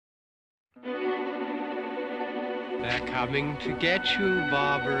They're coming to get you,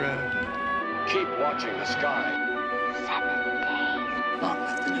 Barbara. Keep watching the sky. 7 days. Long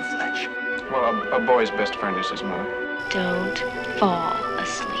live the new Fletch. Well, a boy's best friend is his mother. Don't fall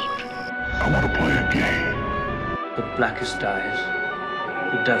asleep. I want to play a game. The blackest eyes,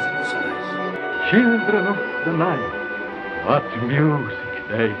 the devil's eyes. Children of the night, what music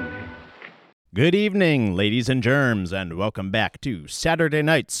they make. Good evening, ladies and germs, and welcome back to Saturday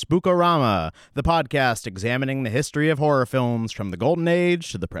Night Spookorama, the podcast examining the history of horror films from the Golden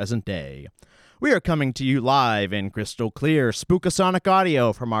Age to the present day. We are coming to you live in crystal clear Spookasonic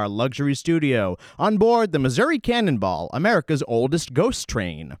audio from our luxury studio on board the Missouri Cannonball, America's oldest ghost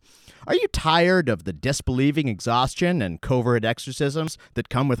train. Are you tired of the disbelieving exhaustion and covert exorcisms that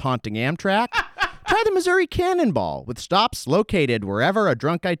come with haunting Amtrak? Try the Missouri Cannonball, with stops located wherever a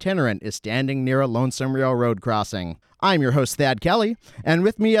drunk itinerant is standing near a lonesome railroad crossing. I'm your host, Thad Kelly, and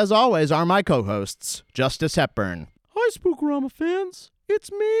with me, as always, are my co-hosts, Justus Hepburn. Hi, Spookorama fans.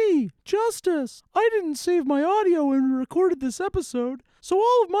 It's me, Justus. I didn't save my audio when we recorded this episode, so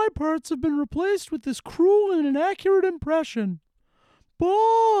all of my parts have been replaced with this cruel and inaccurate impression.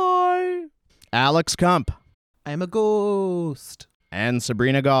 Bye! Alex Kump. I'm a ghost. And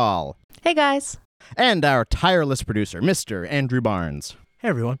Sabrina Gall. Hey, guys. And our tireless producer, Mr. Andrew Barnes. Hey,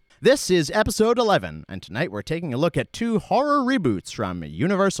 everyone. This is episode 11, and tonight we're taking a look at two horror reboots from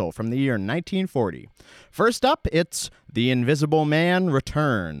Universal from the year 1940. First up, it's The Invisible Man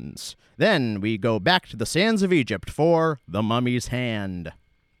Returns. Then we go back to the sands of Egypt for The Mummy's Hand.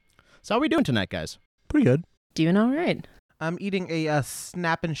 So how are we doing tonight, guys? Pretty good. Doing all right. I'm eating a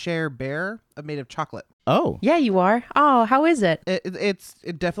Snap and Share bear made of chocolate. Oh. Yeah, you are. Oh, how is it? It's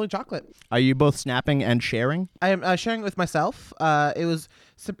definitely chocolate. Are you both snapping and sharing? I am sharing it with myself. It was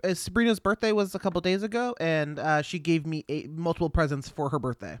Sabrina's birthday was a couple days ago, and she gave me multiple presents for her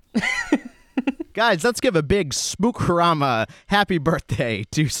birthday. Guys, let's give a big Spookorama happy birthday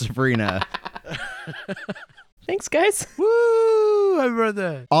to Sabrina. Thanks, guys. Woo! Happy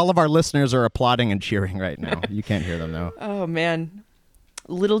birthday. All of our listeners are applauding and cheering right now. You can't hear them, though. Oh, man.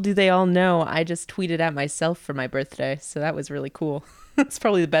 Little do they all know, I just tweeted at myself for my birthday, so that was really cool. It's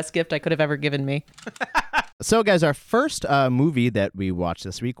probably the best gift I could have ever given me. So, guys, our first movie that we watched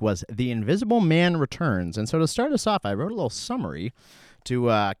this week was The Invisible Man Returns. And so to start us off, I wrote a little summary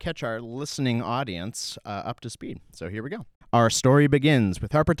to catch our listening audience up to speed. So here we go. Our story begins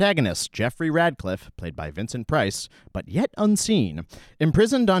with our protagonist, Jeffrey Radcliffe, played by Vincent Price, but yet unseen,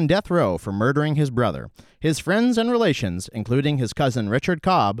 imprisoned on death row for murdering his brother. His friends and relations, including his cousin Richard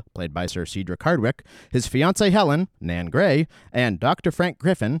Cobb, played by Sir Cedric Hardwicke, his fiancée Helen, Nan Gray, and Dr. Frank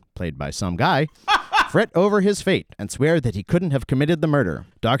Griffin, played by some guy, fret over his fate and swear that he couldn't have committed the murder.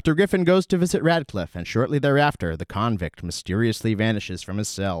 Dr. Griffin goes to visit Radcliffe, and shortly thereafter, the convict mysteriously vanishes from his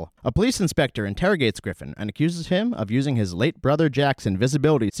cell. A police inspector interrogates Griffin and accuses him of using his late brother Jack's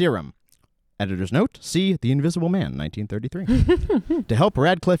invisibility serum. Editor's note, see The Invisible Man, 1933. To help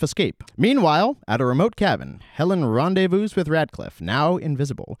Radcliffe escape. Meanwhile, at a remote cabin, Helen rendezvous with Radcliffe, now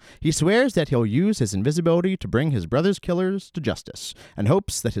invisible. He swears that he'll use his invisibility to bring his brother's killers to justice, and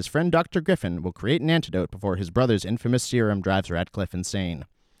hopes that his friend Dr. Griffin will create an antidote before his brother's infamous serum drives Radcliffe insane.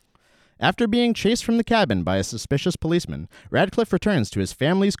 After being chased from the cabin by a suspicious policeman, Radcliffe returns to his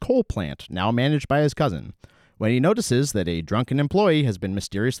family's coal plant, now managed by his cousin. When he notices that a drunken employee has been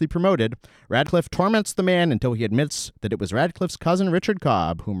mysteriously promoted, Radcliffe torments the man until he admits that it was Radcliffe's cousin Richard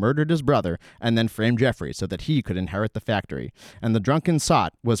Cobb who murdered his brother and then framed Jeffrey so that he could inherit the factory. And the drunken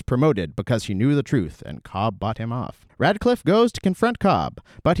sot was promoted because he knew the truth, and Cobb bought him off. Radcliffe goes to confront Cobb,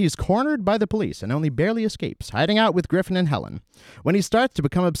 but he's cornered by the police and only barely escapes, hiding out with Griffin and Helen. When he starts to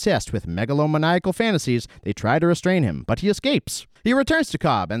become obsessed with megalomaniacal fantasies, they try to restrain him, but he escapes. He returns to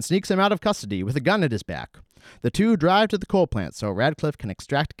Cobb and sneaks him out of custody with a gun at his back. The two drive to the coal plant so Radcliffe can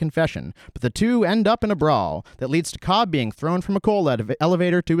extract a confession, but the two end up in a brawl that leads to Cobb being thrown from a coal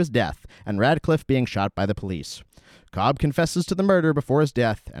elevator to his death, and Radcliffe being shot by the police. Cobb confesses to the murder before his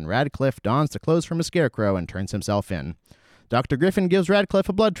death, and Radcliffe dons the clothes from a scarecrow and turns himself in. Dr. Griffin gives Radcliffe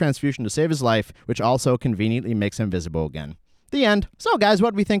a blood transfusion to save his life, which also conveniently makes him visible again. The end. So, guys,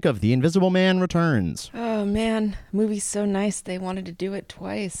 what do we think of The Invisible Man Returns? Oh, man. Movie's so nice, they wanted to do it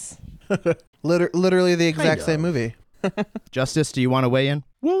twice. Literally the exact same movie. Justus, do you want to weigh in?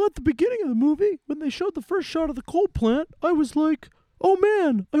 Well, at the beginning of the movie, when they showed the first shot of the coal plant, I was like, oh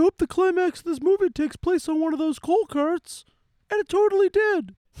man, I hope the climax of this movie takes place on one of those coal carts. And it totally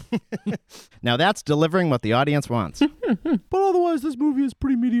did. Now that's delivering what the audience wants. But otherwise, this movie is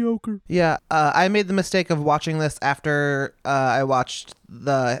pretty mediocre. Yeah, I made the mistake of watching this after I watched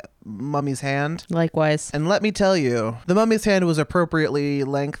The Mummy's Hand. Likewise. And let me tell you, The Mummy's Hand was appropriately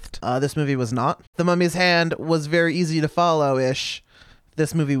lengthed. This movie was not. The Mummy's Hand was very easy to follow-ish.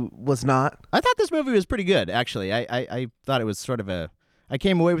 This movie was not. I thought this movie was pretty good, actually. I thought it was sort of I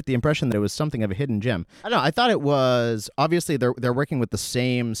came away with the impression that it was something of a hidden gem. I don't know. I thought it was, obviously they're working with the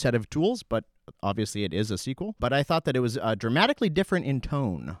same set of tools, but obviously it is a sequel. But I thought that it was dramatically different in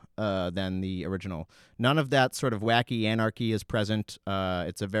tone than the original. None of that sort of wacky anarchy is present.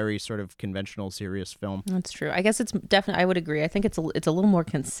 It's a very sort of conventional, serious film. That's true. I guess it's definitely, I would agree. I think it's a little more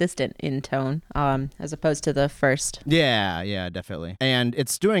consistent in tone as opposed to the first. Yeah, definitely. And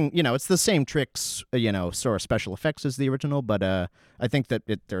it's doing, it's the same tricks, sort of special effects as the original, but I think that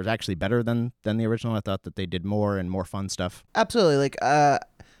there's actually better than the original. I thought that they did more and more fun stuff. Absolutely. Like,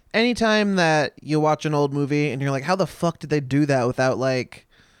 anytime that you watch an old movie and you're like, how the fuck did they do that without, like,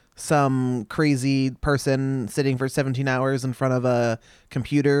 some crazy person sitting for 17 hours in front of a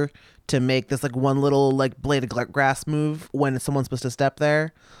computer to make this, like, one little, like, blade of grass move when someone's supposed to step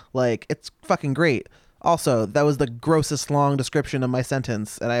there? Like, it's fucking great. Also, that was the grossest long description of my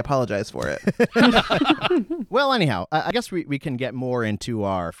sentence, and I apologize for it. Well, anyhow, I guess we can get more into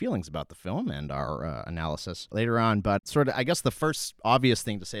our feelings about the film and our analysis later on, but sort of, I guess the first obvious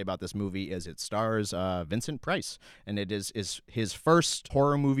thing to say about this movie is it stars Vincent Price, and it is his first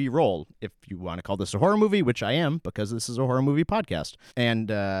horror movie role, if you want to call this a horror movie, which I am, because this is a horror movie podcast. And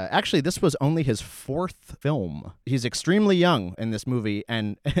actually, this was only his fourth film. He's extremely young in this movie,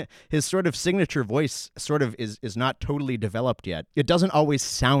 and his sort of signature voice sort of is not totally developed yet. It doesn't always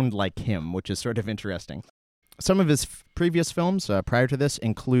sound like him, which is sort of interesting. Some of his previous films prior to this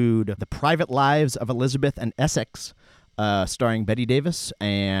include The Private Lives of Elizabeth and Essex, starring Bette Davis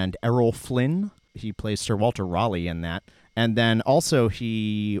and Errol Flynn. He plays Sir Walter Raleigh in that. And then also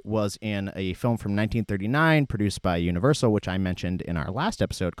he was in a film from 1939 produced by Universal, which I mentioned in our last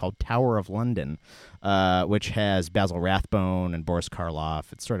episode, called Tower of London, which has Basil Rathbone and Boris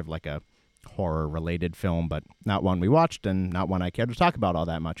Karloff. It's sort of like a horror-related film, but not one we watched and not one I care to talk about all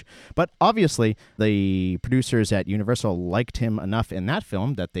that much. But obviously, the producers at Universal liked him enough in that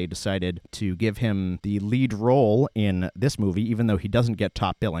film that they decided to give him the lead role in this movie, even though he doesn't get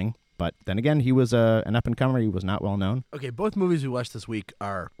top billing. But then again, he was an up-and-comer. He was not well known. Okay, both movies we watched this week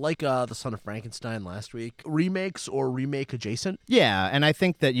are, like The Son of Frankenstein last week, remakes or remake adjacent. Yeah, and I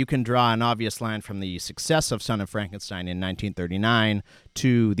think that you can draw an obvious line from the success of Son of Frankenstein in 1939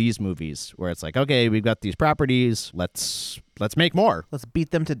 to these movies, where it's like, okay, we've got these properties, let's make more. Let's beat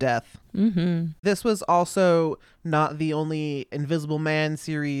them to death. Mm-hmm. This was also not the only Invisible Man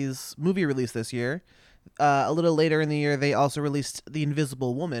series movie released this year. A little later in the year, they also released The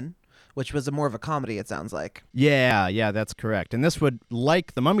Invisible Woman, which was more of a comedy, it sounds like. Yeah, that's correct. And this would,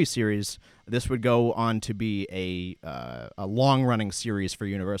 like the Mummy series, this would go on to be a long-running series for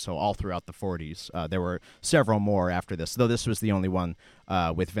Universal all throughout the 40s. There were several more after this, though this was the only one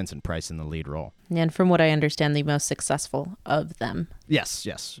with Vincent Price in the lead role. And from what I understand, the most successful of them. Yes.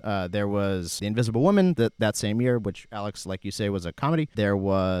 There was The Invisible Woman that same year, which, Alex, like you say, was a comedy. There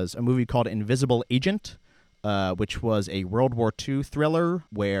was a movie called Invisible Agent, which was a World War II thriller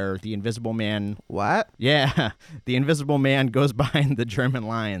where the Invisible Man... What? Yeah, the Invisible Man goes behind the German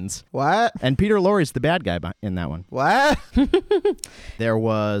lines. What? And Peter Lorre's the bad guy in that one. What? There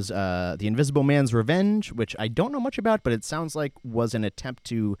was The Invisible Man's Revenge, which I don't know much about, but it sounds like was an attempt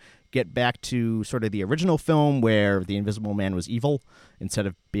to get back to sort of the original film where the Invisible Man was evil instead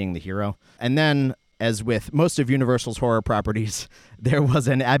of being the hero. And then, as with most of Universal's horror properties, there was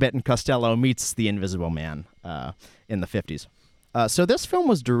an Abbott and Costello meets the Invisible Man in the 50s. So this film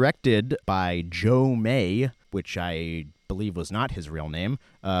was directed by Joe May, which I believe was not his real name,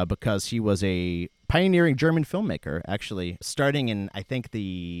 because he was a pioneering German filmmaker, actually, starting in, I think,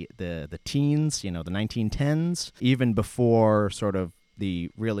 the teens, the 1910s, even before sort of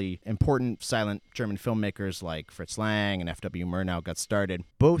the really important silent German filmmakers like Fritz Lang and F.W. Murnau got started.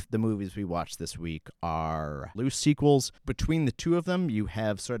 Both the movies we watched this week are loose sequels. Between the two of them, you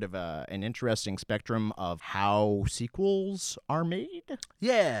have sort of an interesting spectrum of how sequels are made.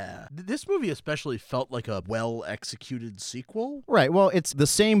 Yeah. This movie especially felt like a well-executed sequel. Right. Well, it's the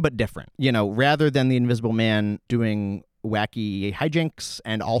same but different. Rather than The Invisible Man doing wacky hijinks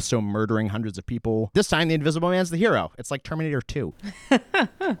and also murdering hundreds of people, this time the Invisible Man's the hero. It's like Terminator 2.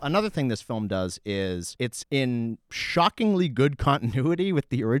 Another thing this film does is it's in shockingly good continuity with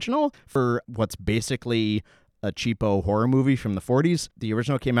the original for what's basically a cheapo horror movie from the 40s. The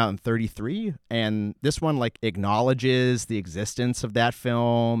original came out in 33, and this one like acknowledges the existence of that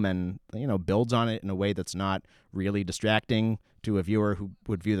film and, you know, builds on it in a way that's not really distracting to a viewer who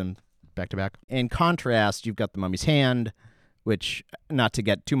would view them back to back. In contrast, you've got The Mummy's Hand, which, not to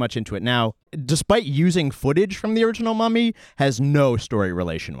get too much into it now, despite using footage from the original Mummy, has no story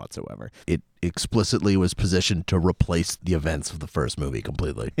relation whatsoever. It explicitly was positioned to replace the events of the first movie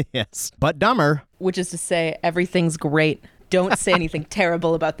completely. Yes. But dumber. Which is to say, everything's great. Don't say anything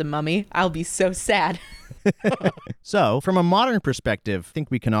terrible about The Mummy. I'll be so sad. So, from a modern perspective, I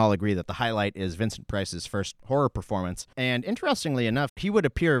think we can all agree that the highlight is Vincent Price's first horror performance. And interestingly enough, he would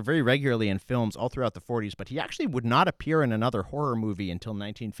appear very regularly in films all throughout the 40s, but he actually would not appear in another horror movie until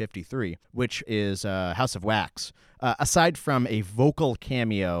 1953, which is House of Wax, aside from a vocal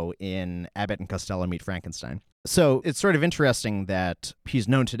cameo in Abbott and Costello Meet Frankenstein. So it's sort of interesting that he's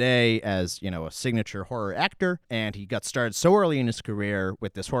known today as, you know, a signature horror actor, and he got started so early in his career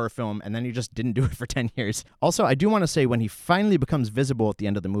with this horror film, and then he just didn't do it for 10 years. Also, I do want to say when he finally becomes visible at the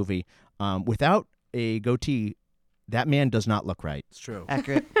end of the movie, without a goatee, that man does not look right. It's true.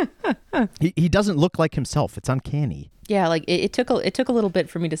 Accurate. He doesn't look like himself. It's uncanny. Yeah, like it took a little bit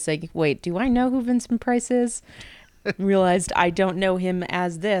for me to say, wait, do I know who Vincent Price is? Realized I don't know him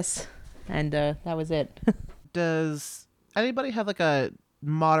as this, and that was it. Does anybody have like a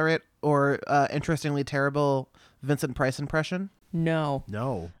moderate or interestingly terrible Vincent Price impression? No.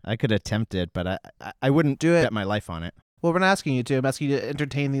 I could attempt it, but I wouldn't do it. Bet my life on it. Well, we're not asking you to. I'm asking you to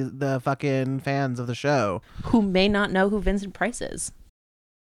entertain the fucking fans of the show. Who may not know who Vincent Price is.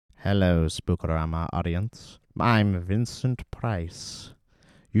 Hello, Spookorama audience. I'm Vincent Price.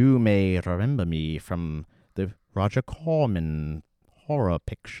 You may remember me from the Roger Corman horror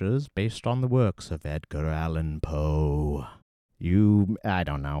pictures based on the works of Edgar Allan Poe. I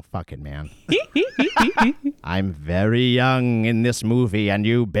don't know. Fuck it, man. I'm very young in this movie, and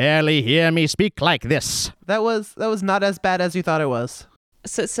you barely hear me speak like this. That was not as bad as you thought it was.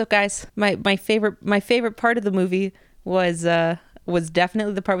 So guys, my favorite part of the movie was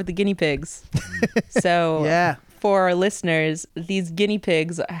definitely the part with the guinea pigs. So yeah. For our listeners, these guinea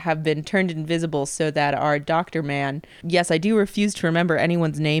pigs have been turned invisible so that our doctor man, yes, I do refuse to remember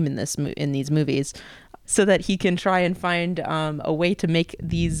anyone's name in these movies, so that he can try and find a way to make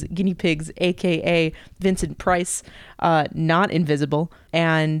these guinea pigs, aka Vincent Price, not invisible.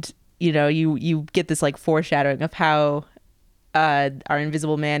 And you know, you get this like foreshadowing of how our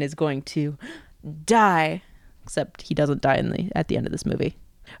invisible man is going to die, except he doesn't die at the end of this movie.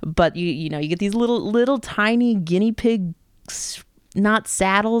 But you know, you get these little tiny guinea pig, not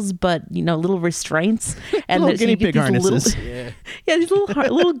saddles, but you know, little restraints, and little guinea pig harnesses. These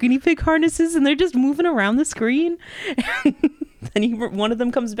little guinea pig harnesses, and they're just moving around the screen. And one of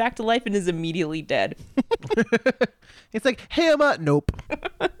them comes back to life and is immediately dead. It's like, hey, Emma. Nope.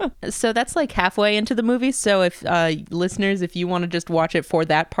 So that's like halfway into the movie. So if listeners, if you want to just watch it for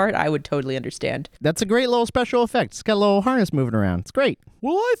that part, I would totally understand. That's a great little special effect. It's got a little harness moving around. It's great.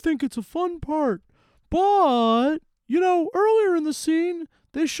 Well, I think it's a fun part. But, you know, earlier in the scene,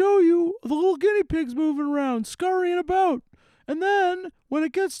 they show you the little guinea pigs moving around, scurrying about. And then, when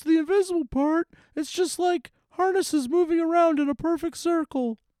it gets to the invisible part, it's just like harnesses moving around in a perfect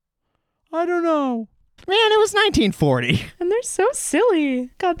circle. I don't know. Man, it was 1940. And they're so silly.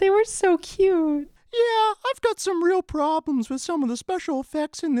 God, they were so cute. Yeah, I've got some real problems with some of the special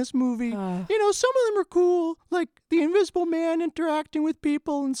effects in this movie. You know, some of them are cool, like the Invisible Man interacting with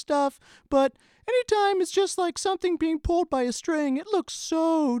people and stuff, but anytime it's just like something being pulled by a string, it looks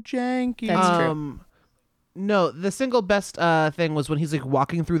so janky. That's true. No, the single best thing was when he's like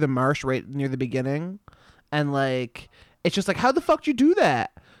walking through the marsh right near the beginning, and like it's just like, how the fuck did you do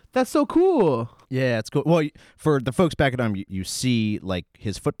that? That's so cool. Yeah, it's cool. Well, for the folks back at home, you see like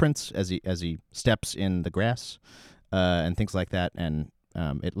his footprints as he steps in the grass and things like that, and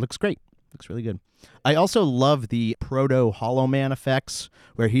it looks great. Looks really good. I also love the proto Hollow Man effects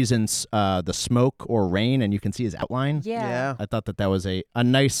where he's in the smoke or rain and you can see his outline. Yeah. I thought that was a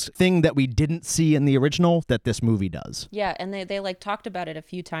nice thing that we didn't see in the original that this movie does. Yeah, and they like talked about it a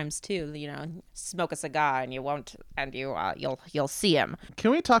few times too. You know, smoke a cigar and you'll see him.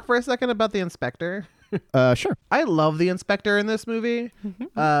 Can we talk for a second about the inspector? Sure. I love the inspector in this movie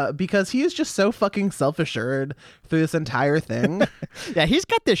because he is just so fucking self-assured through this entire thing. Yeah, he's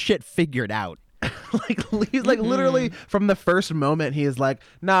got this shit figured out. He's like literally from the first moment he is like,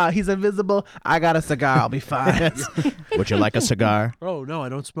 nah, he's invisible. I got a cigar. I'll be fine. Would you like a cigar? Oh, no, I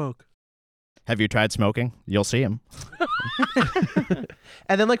don't smoke. Have you tried smoking? You'll see him.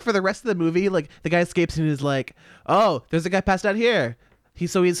 And then like for the rest of the movie, like the guy escapes and he's like, oh, there's a guy passed out here.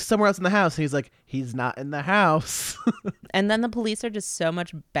 He's somewhere else in the house, and he's like, he's not in the house. And then the police are just so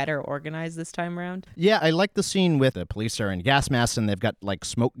much better organized this time around. Yeah, I like the scene with the police are in gas masks and they've got like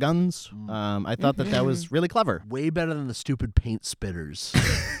smoke guns. I thought that was really clever. Way better than the stupid paint spitters.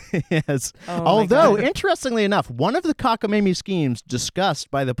 Yes. Oh, Although, interestingly enough, one of the cockamamie schemes discussed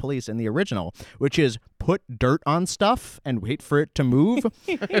by the police in the original, which is put dirt on stuff and wait for it to move,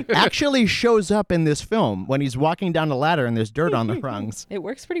 actually shows up in this film when he's walking down the ladder and there's dirt on the rungs. It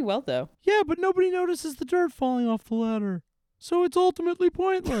works pretty well, though. Yeah, but nobody notices the dirt falling off the ladder. So it's ultimately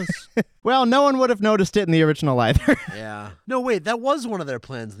pointless. Well, no one would have noticed it in the original either. Yeah. No, wait, that was one of their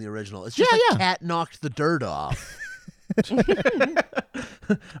plans in the original. It's just cat knocked the dirt off.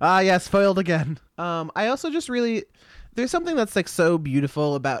 Yes, foiled again. I also just really, there's something that's like so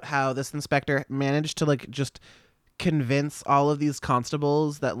beautiful about how this inspector managed to like just convince all of these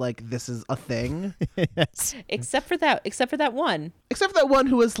constables that like this is a thing. Yes. Except for that one. Except for that one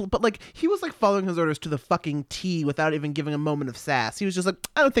who was, but like he was like following his orders to the fucking T without even giving a moment of sass. He was just like,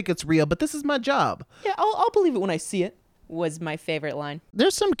 I don't think it's real, but this is my job. Yeah, I'll believe it when I see it. Was my favorite line.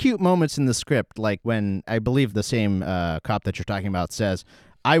 There's some cute moments in the script, like when I believe the same cop that you're talking about says,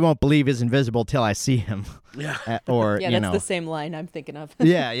 I won't believe he's invisible till I see him. Yeah. Or, yeah, that's the same line I'm thinking of.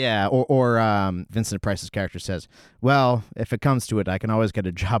 Yeah. Or Vincent Price's character says, well, if it comes to it, I can always get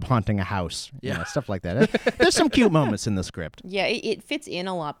a job haunting a house. Yeah. You know, stuff like that. There's some cute moments in the script. Yeah, it fits in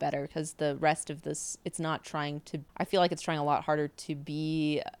a lot better because the rest of this, it's not trying to, I feel like it's trying a lot harder to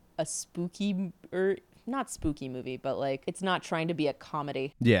be a spooky, or not spooky movie, but like it's not trying to be a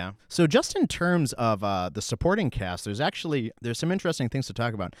comedy. Yeah. So just in terms of the supporting cast, there's some interesting things to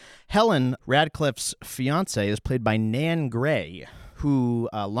talk about. Helen, Radcliffe's fiance, is played by Nan Gray, who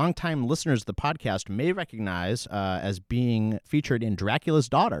longtime listeners of the podcast may recognize as being featured in Dracula's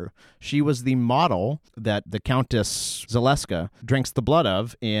Daughter. She was the model that the Countess Zaleska drinks the blood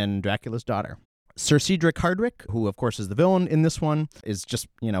of in Dracula's Daughter. Sir Cedric Hardwicke, who of course is the villain in this one, is just,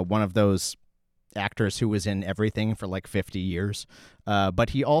 one of those actors who was in everything for like 50 years.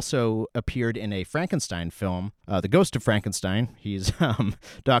 But he also appeared in a Frankenstein film, The Ghost of Frankenstein. He's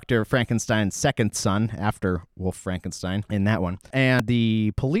Dr. Frankenstein's second son after Wolf Frankenstein in that one. And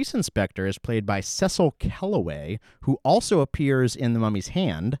the police inspector is played by Cecil Kellaway, who also appears in The Mummy's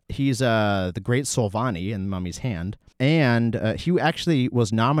Hand. He's the great Solvani in The Mummy's Hand. And he actually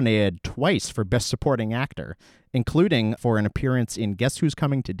was nominated twice for Best Supporting Actor, including for an appearance in Guess Who's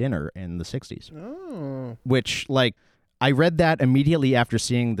Coming to Dinner in the 60s. Oh. Which, like, I read that immediately after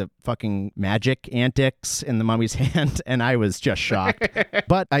seeing the fucking magic antics in The Mummy's Hand, and I was just shocked.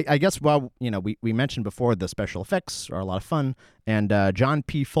 But I guess, well, we mentioned before the special effects are a lot of fun, and John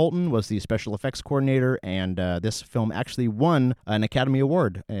P. Fulton was the special effects coordinator, and this film actually won an Academy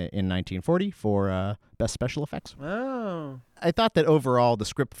Award in 1940 for Best Special Effects. Oh. I thought that overall the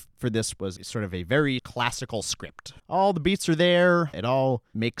script for this was sort of a very classical script. All the beats are there. It all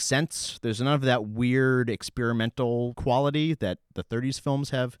makes sense. There's none of that weird experimental quality that the 30s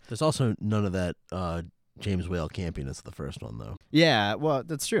films have. There's also none of that James Whale campiness of the first one, though. Yeah, well,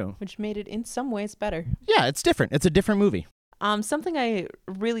 that's true. Which made it in some ways better. Yeah, it's different. It's a different movie. Something I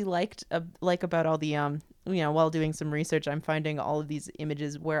really liked about all the while doing some research, I'm finding all of these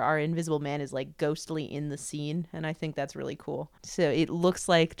images where our invisible man is like ghostly in the scene, and I think that's really cool. So it looks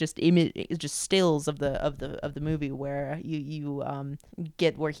like just stills of the movie where you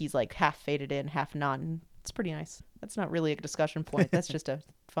get where he's like half faded in, half not. And it's pretty nice. That's not really a discussion point. That's just a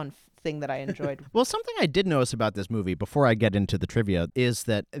fun thing that I enjoyed. Well, something I did notice about this movie before I get into the trivia is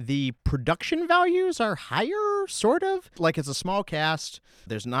that the production values are higher, sort of. Like, it's a small cast.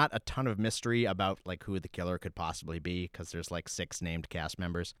 There's not a ton of mystery about like who the killer could possibly be because there's like 6 named cast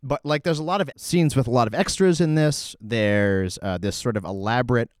members. But like there's a lot of scenes with a lot of extras in this. There's this sort of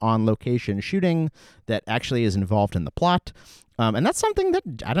elaborate on-location shooting that actually is involved in the plot. And that's something that,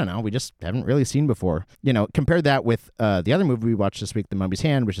 I don't know, we just haven't really seen before. Compare that with the other movie we watched this week, The Mummy's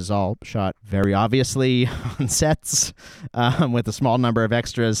Hand, which is all shot very obviously on sets with a small number of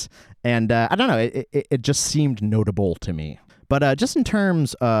extras. And I don't know, it just seemed notable to me. But just in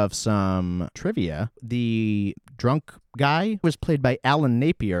terms of some trivia, the drunk guy was played by Alan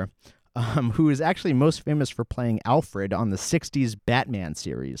Napier, who is actually most famous for playing Alfred on the 60s Batman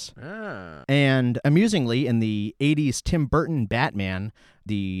series. Ah. And amusingly, in the 80s Tim Burton Batman,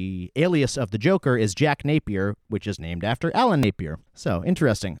 the alias of the Joker is Jack Napier, which is named after Alan Napier. So,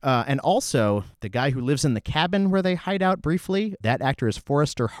 interesting. And also, the guy who lives in the cabin where they hide out briefly, that actor is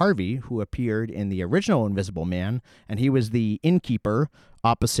Forrester Harvey, who appeared in the original Invisible Man, and he was the innkeeper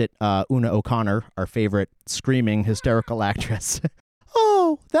opposite Una O'Connor, our favorite screaming, hysterical actress.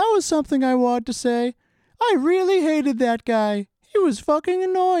 Oh, that was something I wanted to say. I really hated that guy. He was fucking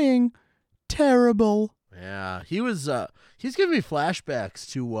annoying. Terrible. Yeah, he's giving me flashbacks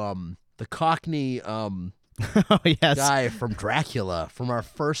to the Cockney Oh, yes. guy from Dracula from our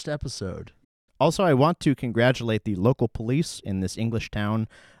first episode. Also, I want to congratulate the local police in this English town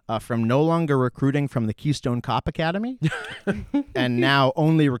from no longer recruiting from the Keystone Cop Academy and now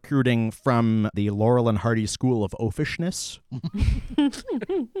only recruiting from the Laurel and Hardy School of Oafishness.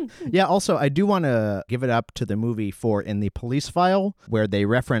 Yeah, also, I do want to give it up to the movie for In the Police File, where they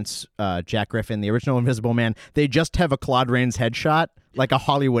reference Jack Griffin, the original Invisible Man. They just have a Claude Rains headshot, like a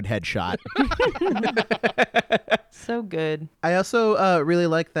Hollywood headshot. So good. I also really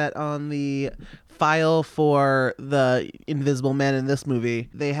like that on the file for the Invisible Man in this movie,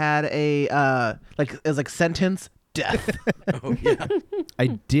 they had a sentence death. Oh yeah. I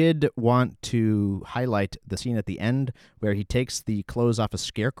did want to highlight the scene at the end where he takes the clothes off a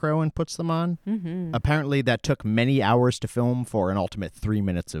scarecrow and puts them on. Mm-hmm. Apparently that took many hours to film for an ultimate 3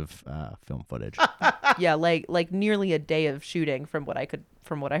 minutes of film footage. Yeah, like nearly a day of shooting from what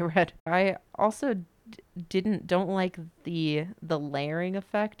I read. I also don't like the layering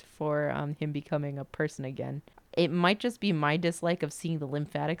effect for him becoming a person again. It might just be my dislike of seeing the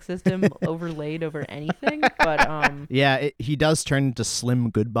lymphatic system overlaid over anything, but yeah, he does turn into Slim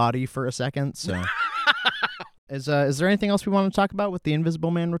Goodbody for a second. So, is there anything else we want to talk about with The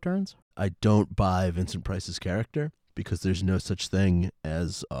Invisible Man Returns? I don't buy Vincent Price's character because there's no such thing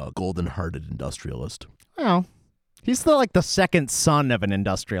as a golden-hearted industrialist. Well, he's still the second son of an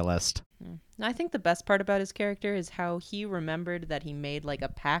industrialist. I think the best part about his character is how he remembered that he made a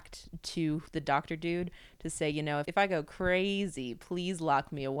pact to the doctor dude to say, if I go crazy, please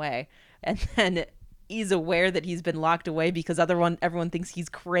lock me away. And then he's aware that he's been locked away because everyone thinks he's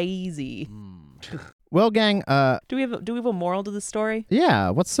crazy. Well, gang, do we have a moral to the story?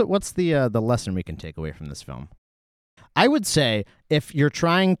 Yeah, what's the lesson we can take away from this film? I would say if you're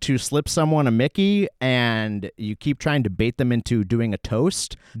trying to slip someone a Mickey and you keep trying to bait them into doing a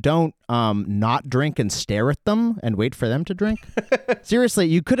toast, don't not drink and stare at them and wait for them to drink. Seriously,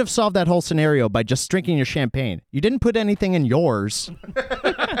 you could have solved that whole scenario by just drinking your champagne. You didn't put anything in yours.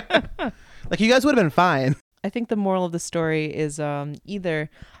 You guys would have been fine. I think the moral of the story is either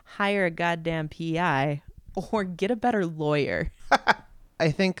hire a goddamn PI or get a better lawyer. I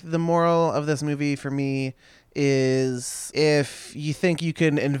think the moral of this movie for me is if you think you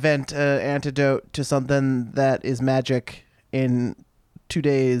can invent an antidote to something that is magic in 2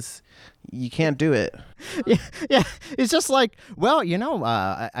 days, you can't do it. Yeah. It's just I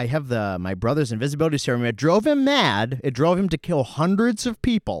have my brother's invisibility serum. It drove him mad. It drove him to kill hundreds of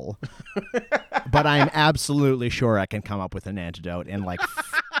people. But I'm absolutely sure I can come up with an antidote in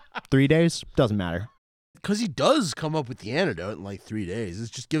 3 days. Doesn't matter. Because he does come up with the antidote in 3 days.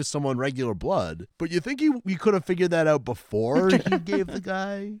 It's just give someone regular blood. But you think he could have figured that out before he gave the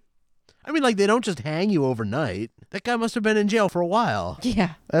guy? I mean, they don't just hang you overnight. That guy must have been in jail for a while.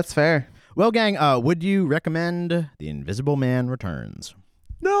 Yeah. That's fair. Well, gang, would you recommend The Invisible Man Returns?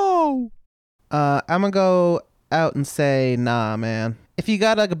 No! I'm going to go out and say, nah, man. If you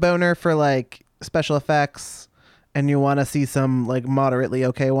got a boner for special effects and you want to see some moderately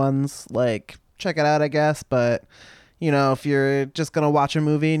okay ones, check it out, I guess. But, if you're just going to watch a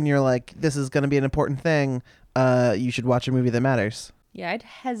movie and you're this is going to be an important thing, you should watch a movie that matters. Yeah, I'd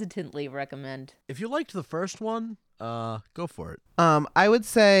hesitantly recommend. If you liked the first one, go for it. I would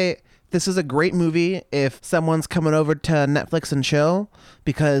say this is a great movie if someone's coming over to Netflix and chill,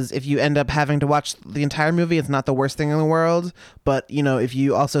 because if you end up having to watch the entire movie, it's not the worst thing in the world. But, if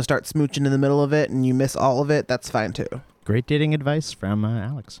you also start smooching in the middle of it and you miss all of it, that's fine too. Great dating advice from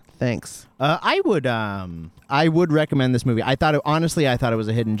Alex. Thanks. I would recommend this movie. I thought it was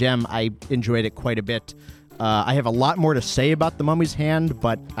a hidden gem. I enjoyed it quite a bit. I have a lot more to say about The Mummy's Hand,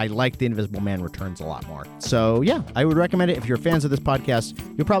 but I like The Invisible Man Returns a lot more. So yeah, I would recommend it. If you're fans of this podcast,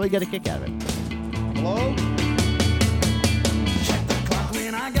 you'll probably get a kick out of it. Hello? Checked the clock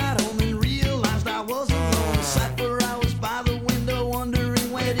when I got home and realized I was alone. Sat for hours by the window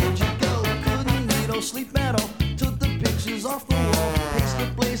wondering where did you go? Couldn't eat or sleep at all. Took the pictures off the wall. Paced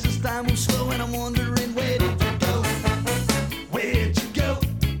the place as time moves slow and I'm wondering where did you go? Where'd you go?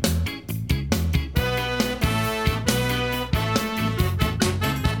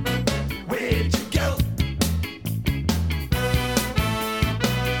 Where'd you go?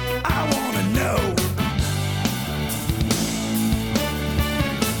 I wanna know.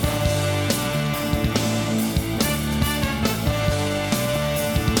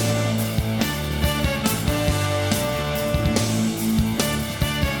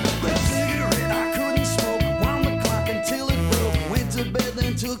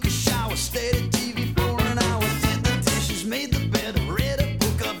 Took a shower, stayed at TV for an hour, did the dishes, made the bed.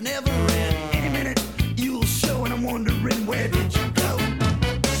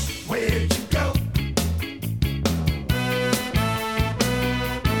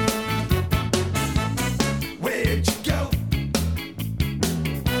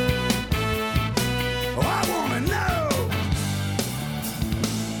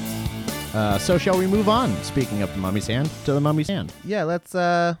 So shall we move on? Speaking of the mummy's hand, to the mummy's hand. Yeah,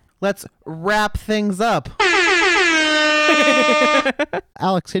 let's wrap things up.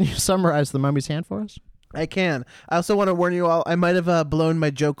 Alex, can you summarize the mummy's hand for us? I can. I also want to warn you all, I might have blown my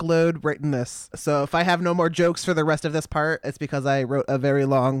joke load right in this. So if I have no more jokes for the rest of this part, it's because I wrote a very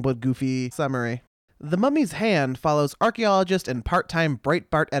long but goofy summary. The Mummy's Hand follows archaeologist and part-time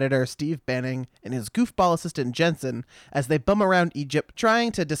Breitbart editor Steve Banning and his goofball assistant Jensen as they bum around Egypt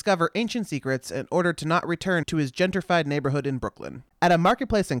trying to discover ancient secrets in order to not return to his gentrified neighborhood in Brooklyn. At a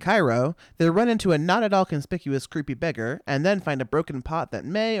marketplace in Cairo, they run into a not at all conspicuous creepy beggar and then find a broken pot that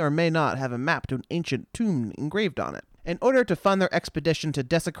may or may not have a map to an ancient tomb engraved on it. In order to fund their expedition to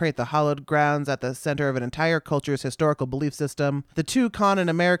desecrate the hallowed grounds at the center of an entire culture's historical belief system, the two con an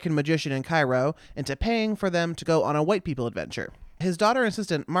American magician in Cairo into paying for them to go on a white people adventure. His daughter and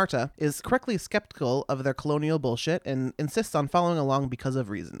assistant, Marta, is correctly skeptical of their colonial bullshit and insists on following along because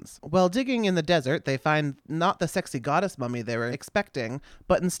of reasons. While digging in the desert, they find not the sexy goddess mummy they were expecting,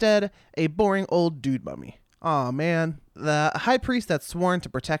 but instead a boring old dude mummy. Aw, man. The high priest that's sworn to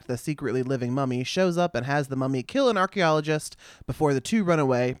protect the secretly living mummy shows up and has the mummy kill an archaeologist before the two run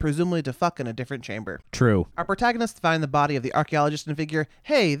away, presumably to fuck in a different chamber. True. Our protagonists find the body of the archaeologist and figure,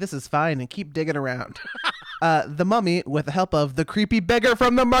 hey, this is fine, and keep digging around. The mummy, with the help of the creepy beggar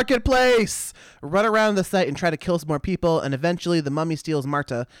from the marketplace, run around the site and try to kill some more people, and eventually the mummy steals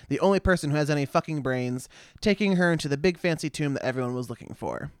Marta, the only person who has any fucking brains, taking her into the big fancy tomb that everyone was looking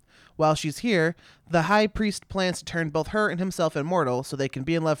for. While she's here, the high priest plans to turn both her and himself immortal so they can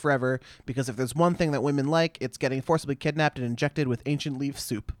be in love forever, because if there's one thing that women like, it's getting forcibly kidnapped and injected with ancient leaf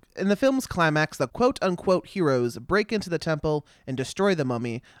soup. In the film's climax, the quote-unquote heroes break into the temple and destroy the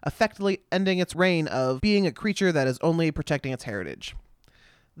mummy, effectively ending its reign of being a creature that is only protecting its heritage.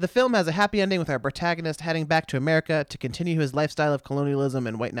 The film has a happy ending with our protagonist heading back to America to continue his lifestyle of colonialism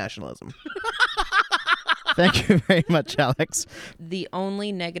and white nationalism. Thank you very much, Alex. The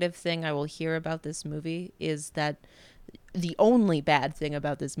only negative thing I will hear about this movie is that the only bad thing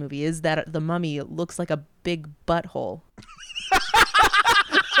about this movie is that the mummy looks like a big butthole.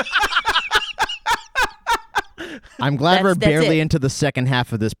 I'm glad we're That's barely it. into the second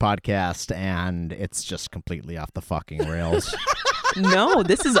half of this podcast, and it's just completely off the fucking rails. No,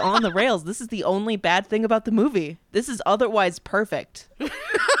 this is on the rails. This is the only bad thing about the movie. This is otherwise perfect.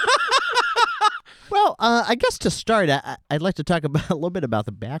 Well, I guess to start, I'd like to talk about a little bit about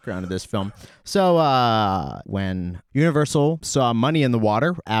the background of this film. So when Universal saw money in the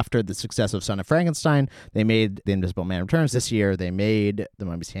water after the success of Son of Frankenstein, they made The Invisible Man Returns this year. They made The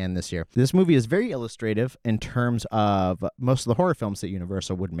Mummy's Hand this year. This movie is very illustrative in terms of most of the horror films that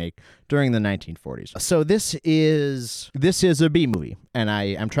Universal would make during the 1940s. So this is a B movie, and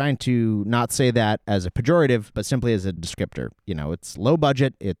I'm trying to not say that as a pejorative, but simply as a descriptor. You know, it's low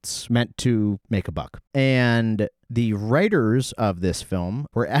budget. It's meant to make a buck. And the writers of this film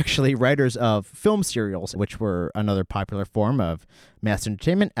were actually writers of film serials, which were another popular form of mass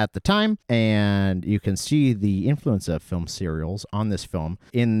entertainment at the time. And you can see the influence of film serials on this film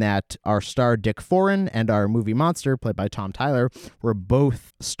in that our star Dick Foran and our movie monster, played by Tom Tyler, were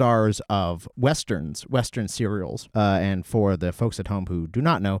both stars of Western serials. And for the folks at home who do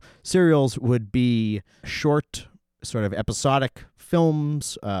not know, serials would be short, sort of episodic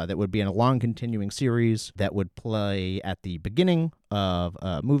films that would be in a long continuing series that would play at the beginning of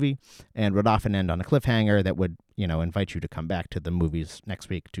a movie and would often end on a cliffhanger that would, invite you to come back to the movies next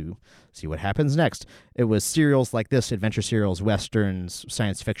week to see what happens next. It was serials like this, adventure serials, westerns,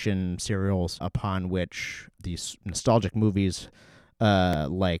 science fiction serials, upon which these nostalgic movies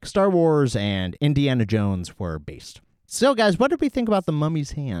like Star Wars and Indiana Jones were based. So, guys, what did we think about The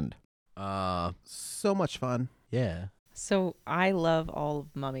Mummy's Hand? So much fun. Yeah. So I love all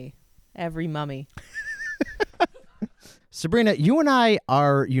of Mummy. Every mummy. Sabrina, you and I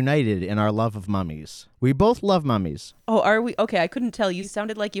are united in our love of mummies. We both love mummies. Oh, are we? Okay, I couldn't tell. You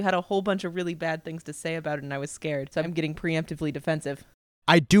sounded like you had a whole bunch of really bad things to say about it, and I was scared. So I'm getting preemptively defensive.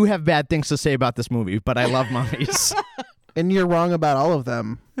 I do have bad things to say about this movie, but I love mummies. And you're wrong about all of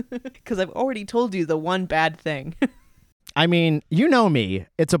them. Because I've already told you the one bad thing. I mean, you know me.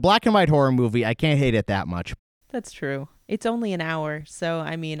 It's a black and white horror movie. I can't hate it that much. That's true. It's only an hour, so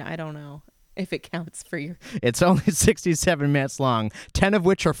I mean, I don't know if it counts for you. It's only 67 minutes long, 10 of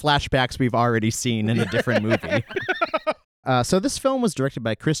which are flashbacks we've already seen in a different movie. So this film was directed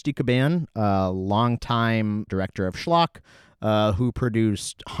by Christy Caban, a longtime director of schlock, who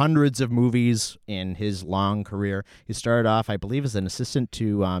produced hundreds of movies in his long career. He started off, I believe, as an assistant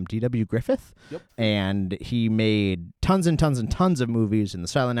to D.W. Griffith, and he made tons and tons and tons of movies in the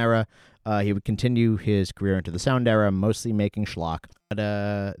silent era. He would continue his career into the sound era, mostly making schlock.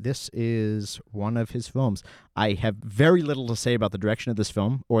 But this is one of his films. I have very little to say about the direction of this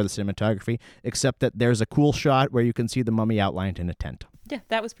film or the cinematography, except that there's a cool shot where you can see the mummy outlined in a tent. Yeah,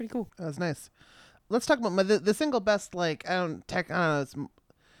 that was pretty cool. That was nice. Let's talk about the single best, like, I don't know, it's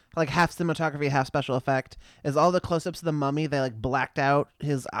like half cinematography, half special effect, is all the close-ups of the mummy. They, like, blacked out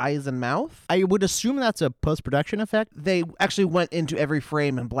his eyes and mouth. I would assume that's a post-production effect. They actually went into every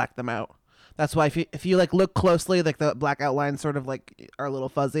frame and blacked them out. That's why if you like look closely, like the black outlines sort of like are a little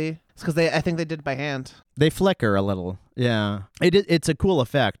fuzzy. It's because I think they did it by hand. They flicker a little. Yeah, it's a cool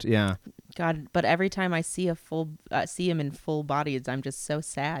effect. Yeah. God, but every time I see see him in full bodies, I'm just so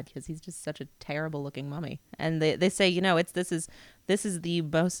sad because he's just such a terrible looking mummy. And they say, you know, this is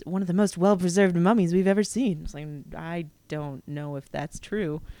one of the most well preserved mummies we've ever seen. It's like, I don't know if that's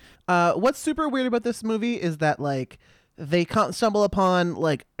true. What's super weird about this movie is that, like, they can't stumble upon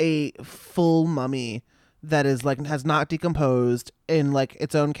like a full mummy that is like has not decomposed in like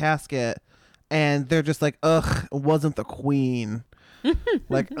its own casket, and they're just like, ugh, it wasn't the queen.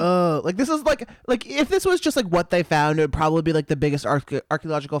 Like, like this is like if this was just like what they found, it would probably be like the biggest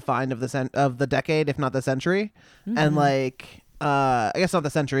archaeological find of the decade, if not the century. Mm-hmm. And like, I guess not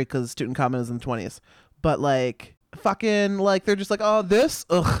the century because Tutankhamun is in the 20s, but like fucking like they're just like, oh, this,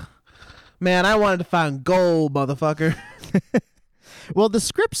 ugh. Man, I wanted to find gold, motherfucker. Well, the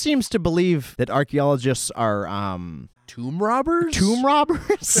script seems to believe that archaeologists are tomb robbers? Tomb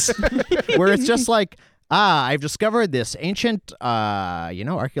robbers? Where it's just like, I've discovered this ancient,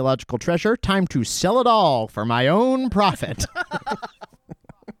 archaeological treasure. Time to sell it all for my own profit.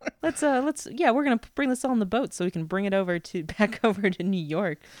 We're gonna bring this all on the boat so we can bring it back over to New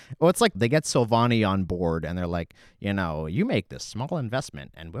York. Well, it's like they get Silvani on board and they're like, you make this small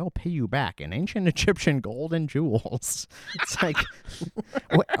investment and we'll pay you back in ancient Egyptian gold and jewels. It's like,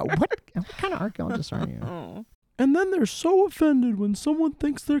 what kind of archaeologists are you? Oh. And then they're so offended when someone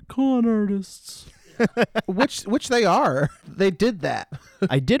thinks they're con artists. which they are. They did that.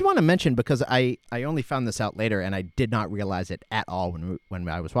 I did want to mention, because I only found this out later and I did not realize it at all when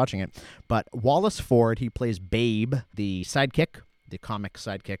I was watching it, but Wallace Ford, he plays Babe, the sidekick, the comic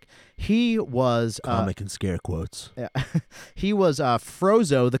sidekick. He was comic in scare quotes. Yeah, he was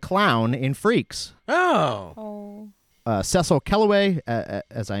Frozo the clown in Freaks. Oh. Cecil Kellaway,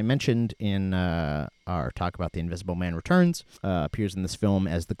 as I mentioned in our talk about The Invisible Man Returns, appears in this film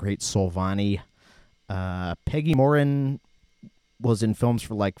as the great Silvani. Peggy Morin was in films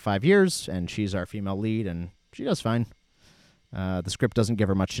for like 5 years, and she's our female lead, and she does fine. The script doesn't give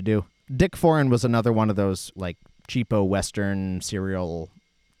her much to do. Dick Foran was another one of those like cheapo Western serial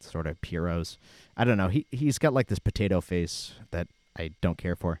sort of heroes. I don't know. He's got like this potato face that I don't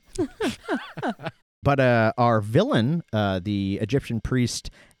care for. But our villain, the Egyptian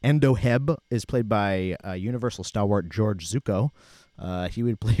priest Endoheb, is played by Universal stalwart George Zucco. He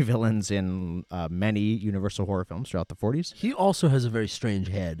would play villains in many Universal horror films throughout the 40s. He also has a very strange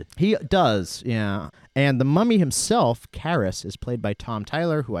head. He does, yeah. And the mummy himself, Karis, is played by Tom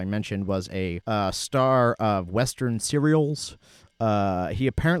Tyler, who I mentioned was a star of Western serials. He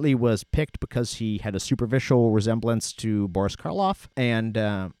apparently was picked because he had a superficial resemblance to Boris Karloff. And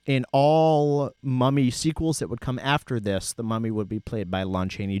in all Mummy sequels that would come after this, the Mummy would be played by Lon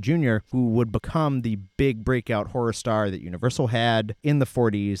Chaney Jr., who would become the big breakout horror star that Universal had in the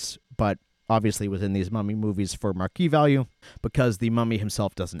 40s, but obviously was in these Mummy movies for marquee value, because the Mummy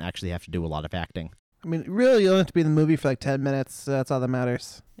himself doesn't actually have to do a lot of acting. I mean, really, you only have to be in the movie for like 10 minutes. So that's all that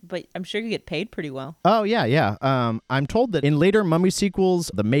matters. But I'm sure you get paid pretty well. Oh, yeah. I'm told that in later Mummy sequels,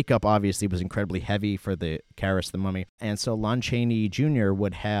 the makeup obviously was incredibly heavy for the Karis the Mummy. And so Lon Chaney Jr.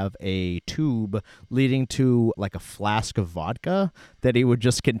 would have a tube leading to like a flask of vodka that he would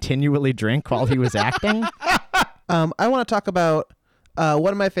just continually drink while he was acting. I want to talk about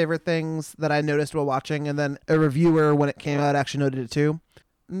one of my favorite things that I noticed while watching, and then a reviewer, when it came out, actually noted it too.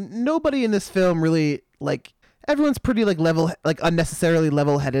 Nobody in this film really, like, everyone's pretty like unnecessarily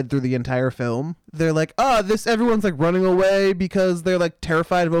level-headed through the entire film. They're like, everyone's like running away because they're like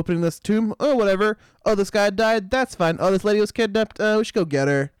terrified of opening this tomb. Oh, whatever. Oh, this guy died. That's fine. Oh, this lady was kidnapped. We should go get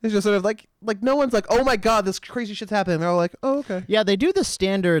her. It's just sort of like no one's like, oh my God, this crazy shit's happening. They're all like, oh, okay. Yeah, they do the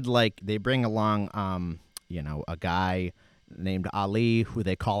standard, like they bring along, a guy named Ali, who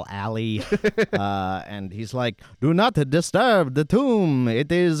they call Ali, and he's like, do not disturb the tomb, it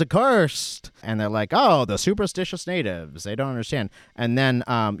is accursed. And they're like, oh, the superstitious natives, they don't understand. And then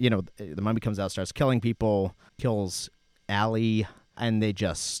the mummy comes out, starts killing people, kills alley, and they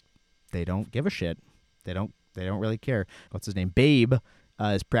don't give a shit. They don't really care. What's his name? Babe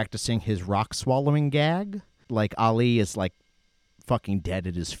is practicing his rock swallowing gag. Like Ali is like fucking dead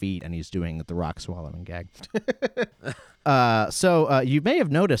at his feet, and he's doing the rock swallowing gag. So you may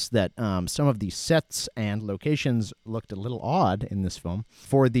have noticed that some of the sets and locations looked a little odd in this film.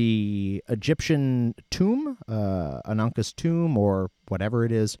 For the Egyptian tomb, Ananka's tomb, or whatever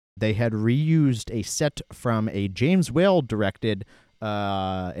it is, they had reused a set from a James Whale directed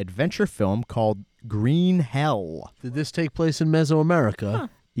adventure film called Green Hell. Did this take place in Mesoamerica? Huh.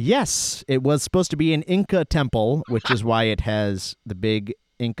 Yes, it was supposed to be an Inca temple, which is why it has the big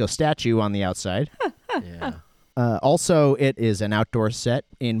Inca statue on the outside. Yeah. Also, it is an outdoor set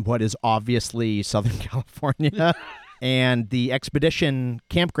in what is obviously Southern California. And the expedition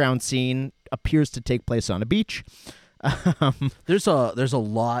campground scene appears to take place on a beach. There's a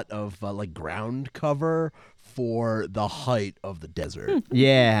lot of like ground cover for the height of the desert.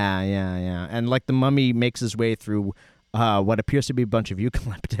 Yeah. And like the mummy makes his way through what appears to be a bunch of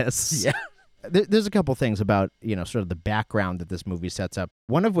eucalyptus. Yeah. There's a couple things about, sort of the background that this movie sets up.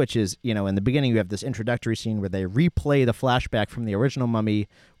 One of which is, in the beginning you have this introductory scene where they replay the flashback from the original Mummy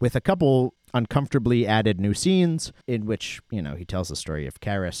with a couple uncomfortably added new scenes in which, he tells the story of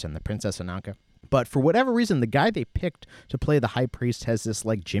Karis and the Princess Ananka. But for whatever reason, the guy they picked to play the high priest has this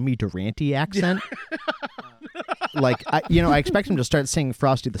like Jimmy Durante accent. Like, I expect him to start singing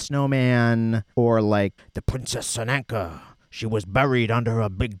Frosty the Snowman or like the Princess Ananka. She was buried under a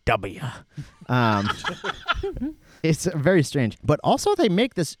big W. It's very strange. But also they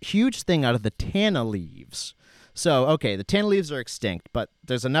make this huge thing out of the Tana leaves. So, okay, the Tana leaves are extinct, but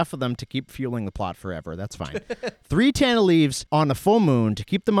there's enough of them to keep fueling the plot forever. That's fine. 3 Tana leaves on a full moon to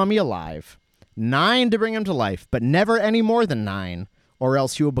keep the mummy alive. 9 to bring him to life, but never any more than 9, or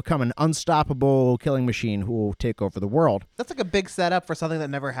else he will become an unstoppable killing machine who will take over the world. That's like a big setup for something that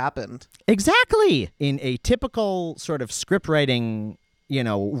never happened. Exactly! In a typical sort of script writing,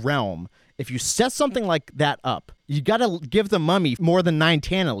 realm, if you set something like that up, you gotta give the mummy more than 9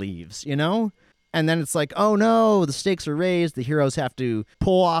 Tana leaves, And then it's like, oh no, the stakes are raised, the heroes have to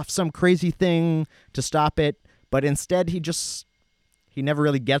pull off some crazy thing to stop it, but instead he never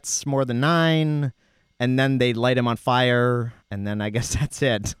really gets more than 9, and then they light him on fire, and then I guess that's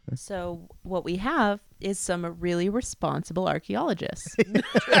it. So what we have is some really responsible archaeologists.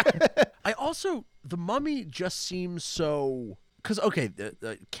 The mummy just seems so... Because, okay,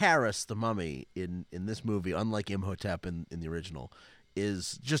 Karis, the mummy, in this movie, unlike Imhotep in the original,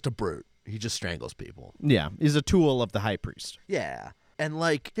 is just a brute. He just strangles people. Yeah, he's a tool of the high priest. Yeah. And,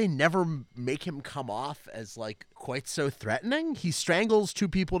 like, they never make him come off as, like, quite so threatening. He strangles 2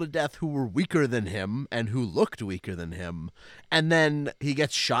 people to death who were weaker than him and who looked weaker than him. And then he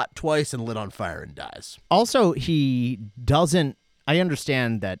gets shot twice and lit on fire and dies. Also, he doesn't... I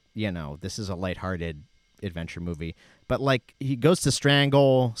understand that, this is a lighthearted adventure movie. But, like, he goes to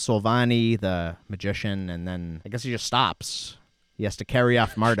strangle Solvani, the magician, and then I guess he just stops. He has to carry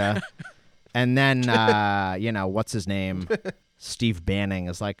off Marta. And then, what's his name? Steve Banning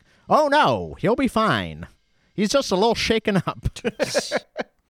is like, oh no, he'll be fine. He's just a little shaken up.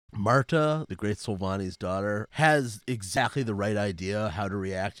 Marta, the great Solvani's daughter, has exactly the right idea how to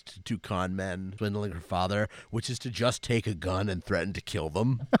react to 2 con men swindling her father, which is to just take a gun and threaten to kill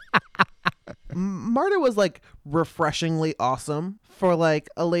them. Marta was like refreshingly awesome for like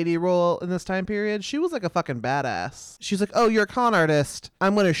a lady role in this time period. She was like a fucking badass. She's like, oh, you're a con artist,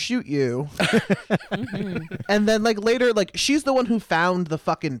 I'm gonna shoot you. And then like later, like she's the one who found the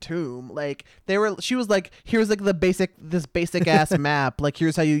fucking tomb. Like she was like, here's like this basic ass map, like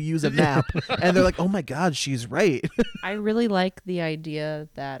here's how you use a map. And they're like, oh my god, she's right. I really like the idea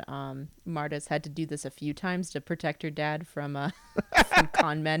that Marta's had to do this a few times to protect her dad from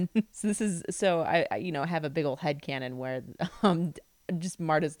con men. So I have a big old headcanon where just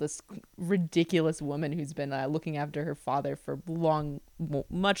Marta's this ridiculous woman who's been looking after her father for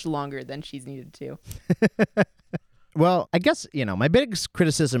much longer than she's needed to. Well, I guess, my biggest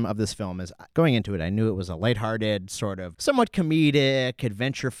criticism of this film is going into it, I knew it was a lighthearted, sort of somewhat comedic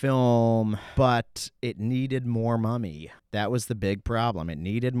adventure film, but it needed more mummy. That was the big problem. It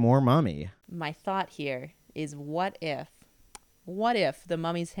needed more mummy. My thought here is what if the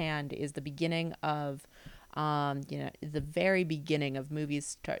mummy's hand is the beginning of, the very beginning of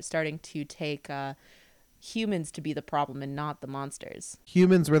movies starting to take humans to be the problem and not the monsters.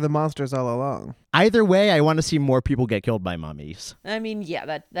 Humans were the monsters all along. Either way, I want to see more people get killed by mummies. I mean,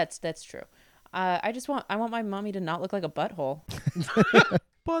 yeah, that's true. I want my mummy to not look like a butthole.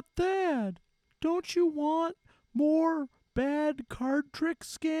 But Dad, don't you want more bad card trick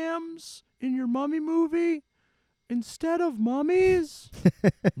scams in your mummy movie? instead of mummies?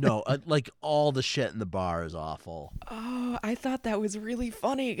 No, like all the shit in the bar is awful. Oh, I thought that was really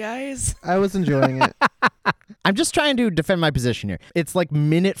funny, guys. I was enjoying it. I'm just trying to defend my position here. It's like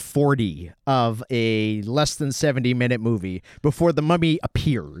minute 40 of a less than 70-minute movie before the mummy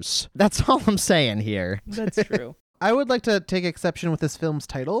appears. That's all I'm saying here. That's true. I would like to take exception with this film's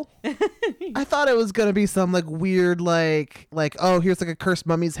title. I thought it was gonna be some like weird like oh, here's like a cursed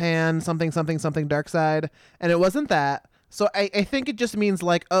mummy's hand, something dark side, and it wasn't that. So I think it just means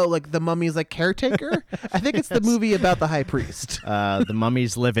like, oh, like the mummy's like caretaker. I think it's the movie about the high priest. The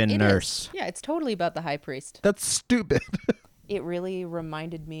mummy's live-in nurse. Yeah, it's totally about the high priest. That's stupid. It really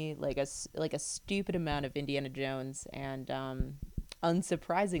reminded me like a stupid amount of Indiana Jones and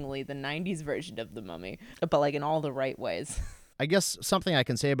unsurprisingly the 90s version of the Mummy, but like in all the right ways. I guess something I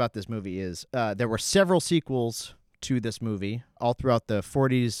can say about this movie is there were several sequels to this movie. All throughout the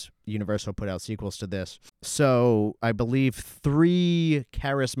 40s, Universal put out sequels to this. So I believe 3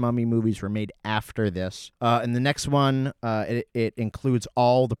 Karras Mummy movies were made after this. And the next one, it includes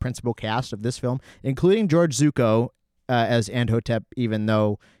all the principal cast of this film, including George Zuko as Andhotep, even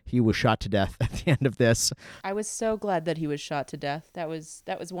though he was shot to death at the end of this. I was so glad that he was shot to death. I was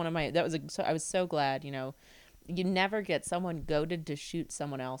so glad, you never get someone goaded to shoot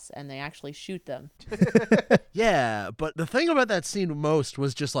someone else and they actually shoot them. Yeah, but the thing about that scene most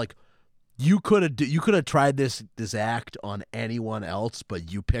was just like, you could have tried this act on anyone else,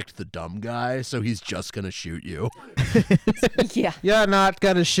 but you picked the dumb guy, so he's just gonna shoot you. Yeah. You're not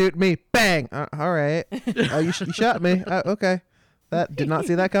gonna shoot me. Bang. All right. You shot me. Okay. That did not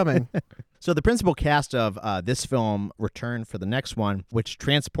see that coming. So the principal cast of this film returned for the next one, which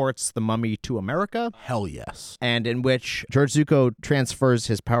transports the mummy to America. Hell yes. And in which George Zuko transfers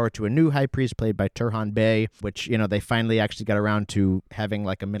his power to a new high priest played by Turhan Bey, which, they finally actually got around to having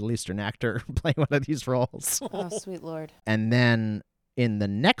like a Middle Eastern actor play one of these roles. Oh, sweet Lord. And then in the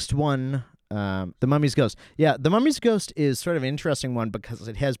next one, The Mummy's Ghost. Yeah, The Mummy's Ghost is sort of an interesting one because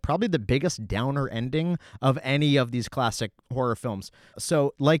it has probably the biggest downer ending of any of these classic horror films.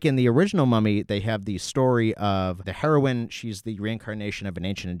 So, like in the original Mummy, they have the story of the heroine. She's the reincarnation of an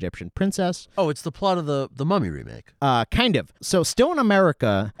ancient Egyptian princess. Oh, it's the plot of the Mummy remake. Kind of. So, still in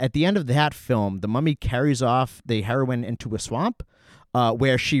America, at the end of that film, the mummy carries off the heroine into a swamp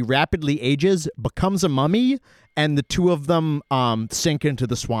where she rapidly ages, becomes a mummy, and the two of them sink into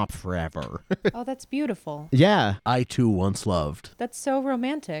the swamp forever. Oh, that's beautiful. Yeah. I too once loved. That's so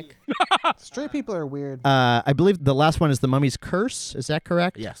romantic. Straight people are weird. I believe the last one is The Mummy's Curse. Is that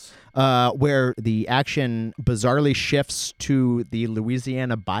correct? Yes. Where the action bizarrely shifts to the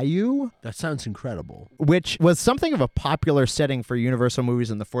Louisiana Bayou. That sounds incredible. Which was something of a popular setting for Universal movies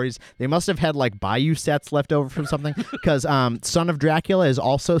in the 40s. They must have had like bayou sets left over from something because Son of Dracula is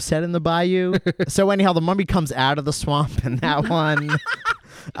also set in the bayou. So anyhow, the mummy comes out of the swamp in that one.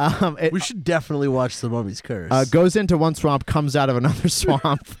 We should definitely watch The Mummy's Curse. Goes into one swamp, comes out of another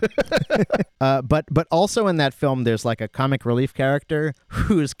swamp. But also in that film, there's like a comic relief character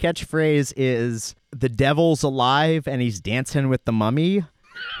whose catchphrase is, "The devil's alive and he's dancing with the mummy."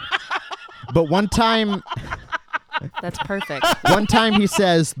 But one time... That's perfect. One time he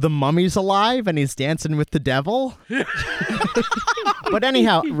says, "The mummy's alive and he's dancing with the devil." But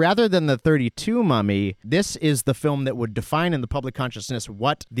anyhow, rather than the 32 Mummy, this is the film that would define in the public consciousness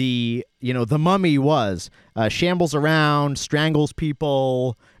what the mummy was. Shambles around, strangles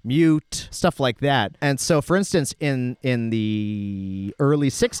people, mute, stuff like that. And so, for instance, in the early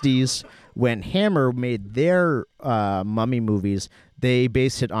 60s, when Hammer made their mummy movies, they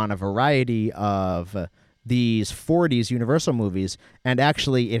based it on a variety of these 40s Universal movies, and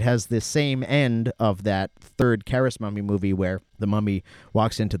actually it has the same end of that third Karras Mummy movie where the mummy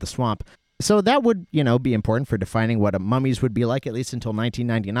walks into the swamp. So that would, be important for defining what a mummies would be like, at least until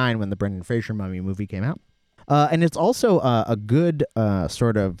 1999 when the Brendan Fraser Mummy movie came out. And it's also a good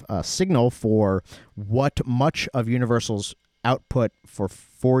sort of signal for what much of Universal's output for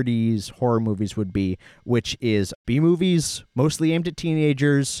 40s horror movies would be, which is B-movies, mostly aimed at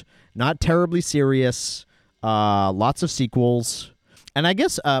teenagers, not terribly serious, lots of sequels. And I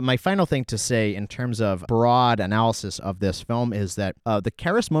guess my final thing to say in terms of broad analysis of this film is that the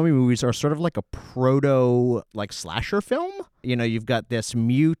Karras Mummy movies are sort of like a proto slasher film. You've got this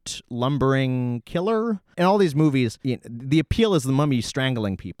mute, lumbering killer. In all these movies, the appeal is the mummy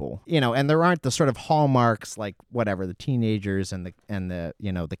strangling people. And there aren't the sort of hallmarks like whatever the teenagers and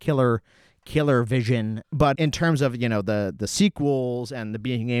the killer vision, but in terms of the sequels and the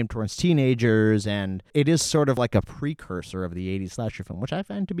being aimed towards teenagers, and it is sort of like a precursor of the 80s slasher film, which I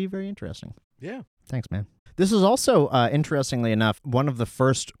find to be very interesting. Yeah. Thanks, man. This is also, interestingly enough, one of the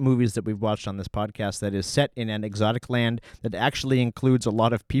first movies that we've watched on this podcast that is set in an exotic land that actually includes a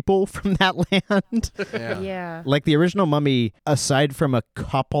lot of people from that land. Yeah. Like the original Mummy, aside from a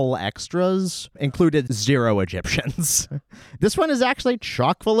couple extras, included 0 Egyptians. This one is actually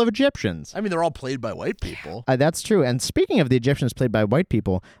chock full of Egyptians. I mean, they're all played by white people. That's true. And speaking of the Egyptians played by white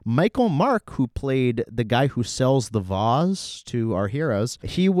people, Michael Mark, who played the guy who sells the vase to our heroes,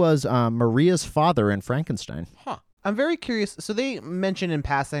 he was Maria's father in Frankenstein. Huh. I'm very curious. So they mentioned in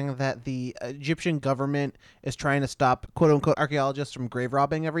passing that the Egyptian government is trying to stop quote unquote archaeologists from grave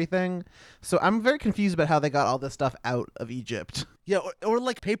robbing everything. So I'm very confused about how they got all this stuff out of Egypt. Yeah, or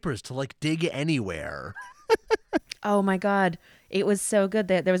like papers to like dig anywhere. Oh my God. It was so good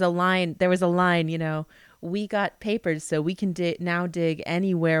that there was a line, you know, we got papers so we can now dig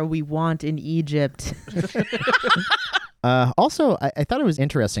anywhere we want in Egypt. Also, I thought it was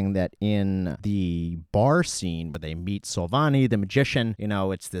interesting that in the bar scene where they meet Silvani, the magician, you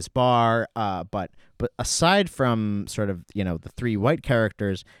know, it's this bar, but aside from sort of, you know, the 3 white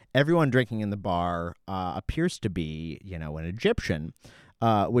characters, everyone drinking in the bar appears to be, you know, an Egyptian,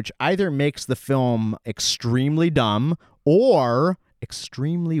 which either makes the film extremely dumb or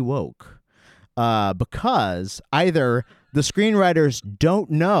extremely woke. Because either the screenwriters don't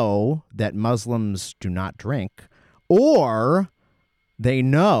know that Muslims do not drink, or they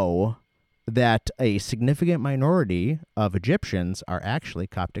know that a significant minority of Egyptians are actually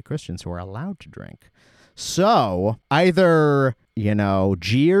Coptic Christians who are allowed to drink. So either, you know,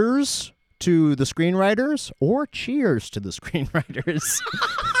 jeers to the screenwriters or cheers to the screenwriters.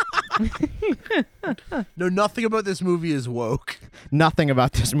 No, nothing about this movie is woke. Nothing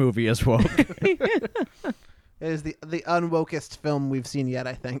about this movie is woke. It is the unwokest film we've seen yet,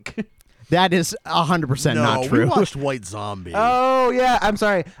 I think. That is 100% not true. We watched White Zombie. Oh, yeah. I'm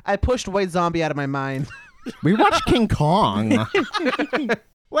sorry. I pushed White Zombie out of my mind. We watched King Kong.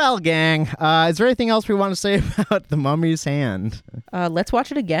 Well, gang, is there anything else we want to say about The Mummy's Hand? Let's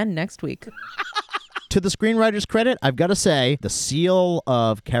watch it again next week. To the screenwriter's credit, I've got to say, the seal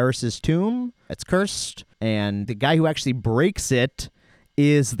of Karis's tomb, it's cursed, and the guy who actually breaks it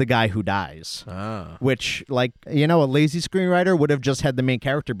is the guy who dies. Which, like, you know, a lazy screenwriter would have just had the main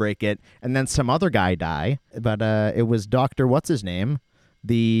character break it and then some other guy die. But it was Dr. What's-His-Name,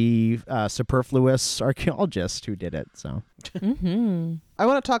 the superfluous archaeologist who did it. So I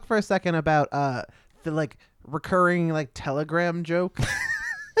want to talk for a second about the, like, recurring, like, telegram joke.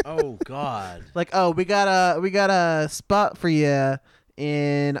 Oh, God. Like, oh, we got a spot for you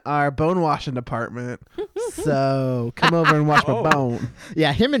in our bone washing department. So come over and wash my bone.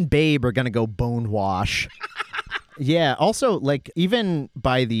 Yeah, him and Babe are going to go bone wash. Yeah, also, like, even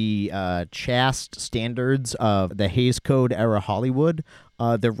by the chaste standards of the Hays Code era Hollywood,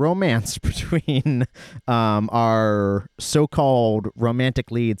 the romance between our so-called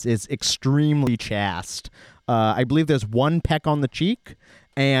romantic leads is extremely chaste. I believe there's one peck on the cheek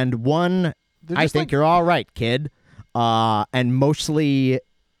and one, I think you're all right, kid. And mostly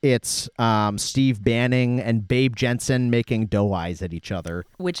it's Steve Banning and Babe Jensen making doe eyes at each other.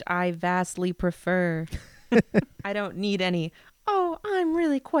 Which I vastly prefer. I don't need any, oh, I'm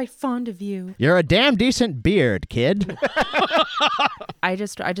really quite fond of you. You're a damn decent beard, kid. I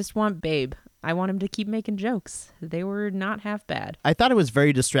just want Babe. I want him to keep making jokes. They were not half bad. I thought it was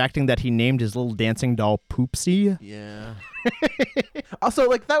very distracting that he named his little dancing doll Poopsie. Yeah. Also,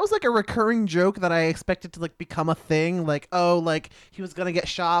 like, that was like a recurring joke that I expected to like become a thing. Like, oh, like he was gonna get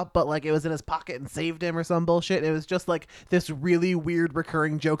shot, but like it was in his pocket and saved him or some bullshit. It was just like this really weird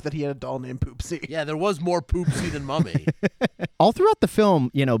recurring joke that he had a doll named Poopsie. Yeah, there was more Poopsie than Mummy. All throughout the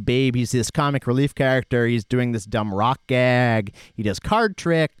film, you know, Babe, he's this comic relief character. He's doing this dumb rock gag. He does card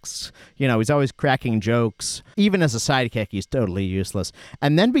tricks. You know, he's always cracking jokes. Even as a sidekick, he's totally useless.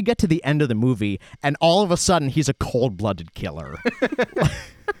 And then we get to the end of the movie, and all of a sudden, he's a cold-blooded killer.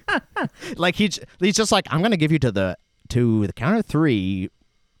 Like he's just like, I'm going to give you to the count of 3,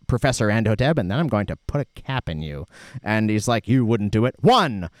 Professor Andhotep, and then I'm going to put a cap in you. And he's like, you wouldn't do it.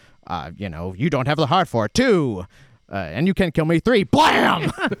 1, you know, you don't have the heart for it. 2, and you can't kill me. 3,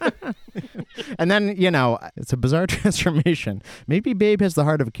 blam! And then, you know, it's a bizarre transformation. Maybe Babe has the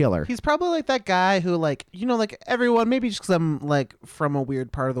heart of a killer. He's probably like that guy who, like, you know, like everyone, maybe just because I'm like from a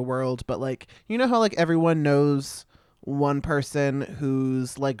weird part of the world, but like, you know how like everyone knows one person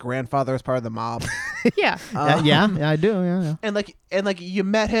whose like grandfather is part of the mob. Yeah. Yeah, I do. Yeah. And like you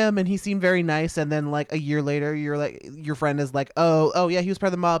met him and he seemed very nice, and then like a year later you're like, your friend is like, oh yeah, he was part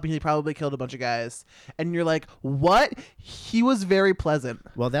of the mob and he probably killed a bunch of guys, and you're like, what? He was very pleasant.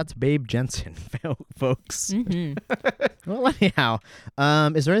 Well, that's Babe Jensen, folks. Mm-hmm. Well, anyhow,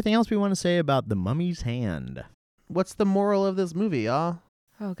 is there anything else we want to say about The Mummy's Hand? What's the moral of this movie, y'all?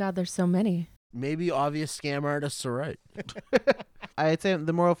 Oh God, there's so many. Maybe obvious scam artists are right. I'd say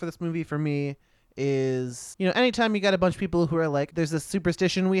the moral for this movie for me is, you know, anytime you got a bunch of people who are like, there's this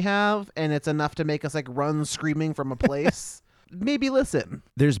superstition we have and it's enough to make us like run screaming from a place, maybe listen.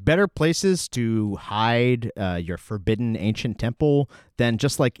 There's better places to hide your forbidden ancient temple than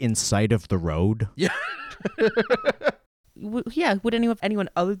just like in sight of the road. Yeah. Would anyone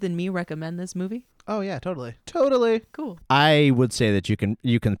other than me recommend this movie? Oh yeah, totally. Cool. I would say that you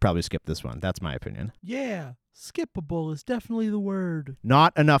can probably skip this one. That's my opinion. Yeah, skippable is definitely the word.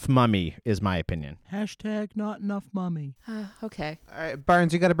 Not enough mummy is my opinion. Hashtag not enough mummy. Okay. All right,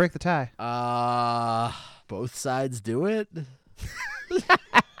 Barnes, you got to break the tie. Both sides do it.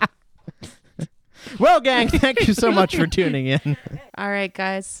 Well, gang, thank you so much for tuning in. All right,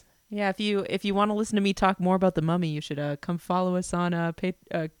 guys. Yeah, if you want to listen to me talk more about the Mummy, you should come follow us on not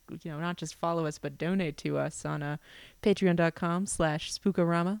just follow us, but donate to us on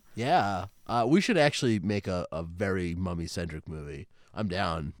patreon.com/spookorama. Yeah. We should actually make a very mummy-centric movie. I'm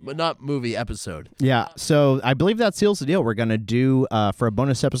down, but not movie episode. Yeah, so I believe that seals the deal. We're going to do, for a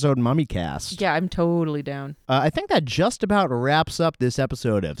bonus episode, Mummy Cast. Yeah, I'm totally down. I think that just about wraps up this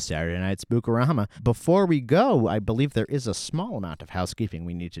episode of Saturday Night Spookorama. Before we go, I believe there is a small amount of housekeeping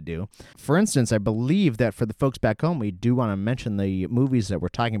we need to do. For instance, I believe that for the folks back home, we do want to mention the movies that we're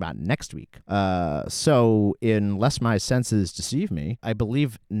talking about next week. So, unless my senses deceive me, I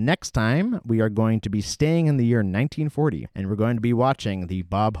believe next time we are going to be staying in the year 1940, and we're going to be watching the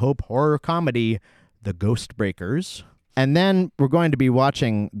Bob Hope horror comedy, The Ghost Breakers. And then we're going to be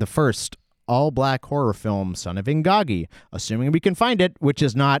watching the first all-black horror film, Son of Ingagi, assuming we can find it, which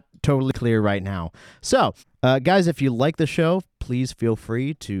is not totally clear right now. So, guys, if you like the show, please feel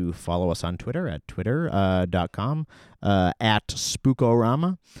free to follow us on Twitter at twitter.com at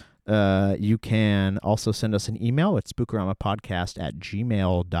Spookorama. You can also send us an email at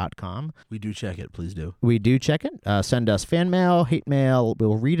spookoramapodcast@gmail.com. We do check it. Please do. We do check it. Send us fan mail, hate mail.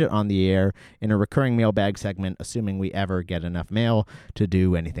 We'll read it on the air in a recurring mailbag segment, assuming we ever get enough mail to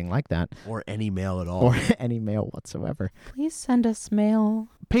do anything like that. Or any mail at all. Or any mail whatsoever. Please send us mail.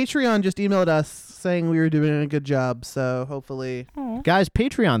 Patreon just emailed us saying we were doing a good job, so hopefully... Guys,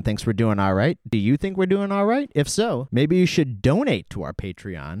 Patreon thinks we're doing all right. Do you think we're doing all right? If so, maybe you should donate to our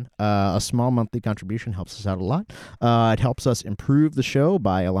Patreon. A small monthly contribution helps us out a lot. It helps us improve the show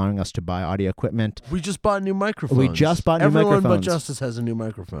by allowing us to buy audio equipment. We just bought new microphones. Everyone but Justus has a new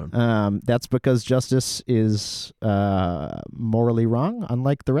microphone. That's because Justus is morally wrong,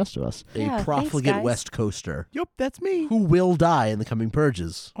 unlike the rest of us. A profligate West Coaster. Yup, that's me. Who will die in the coming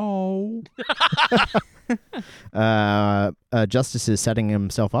purges. Oh. Justus is setting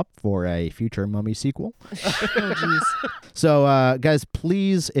himself up for a future Mummy sequel. Oh, jeez. So, guys,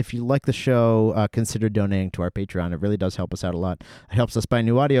 please, if you like the show, consider donating to our Patreon. It really does help us out a lot. It helps us buy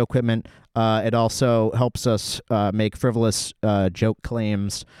new audio equipment. It also helps us make frivolous joke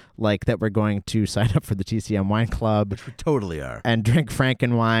claims like that we're going to sign up for the TCM Wine Club. Which we totally are. And drink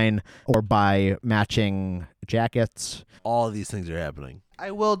Frankenwine or buy matching jackets. All of these things are happening.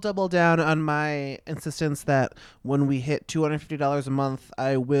 I will double down on my insistence that when we hit $250 a month,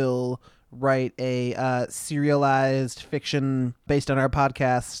 I will write a serialized fiction based on our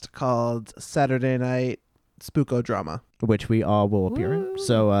podcast called Saturday Night Spookodrama, which we all will appear in.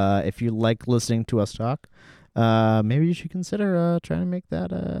 So if you like listening to us talk, maybe you should consider trying to make that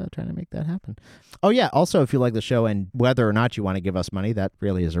happen. Oh yeah, also if you like the show and whether or not you want to give us money, that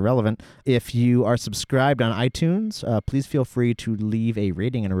really is irrelevant. If you are subscribed on iTunes, please feel free to leave a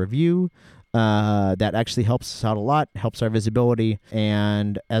rating and a review. That actually helps us out a lot, helps our visibility,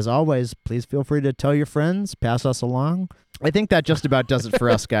 and as always, please feel free to tell your friends, pass us along. I think that just about does it for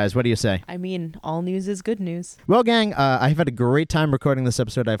us, guys. What do you say? I mean, all news is good news. Well, gang, I've had a great time recording this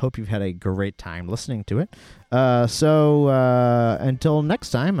episode. I hope you've had a great time listening to it. So until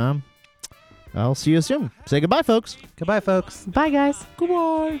next time, I'll see you soon. Say goodbye, folks. Goodbye, folks. Bye, guys.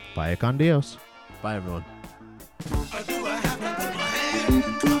 Goodbye. Bye, con Dios. Bye, everyone.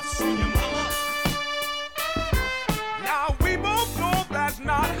 Now we both know that's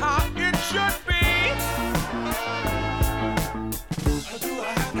not how it should be. Do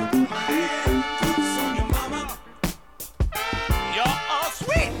I have to put my hands on your mama? You're a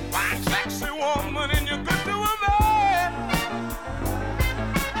sweet, fine, sexy woman, and you're good to a man.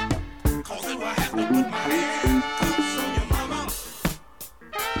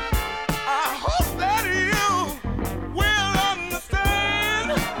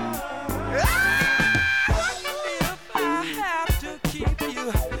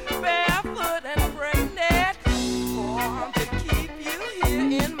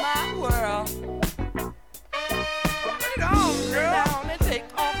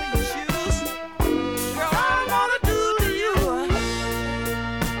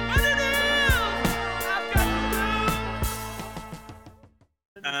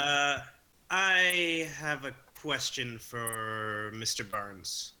 I have a question for Mr.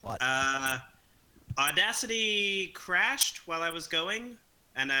 Barnes. What? Audacity crashed while I was going,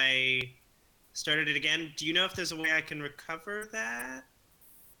 and I started it again. Do you know if there's a way I can recover that?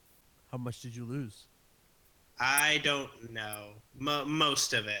 How much did you lose? I don't know.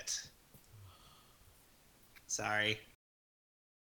 Most of it. Sorry.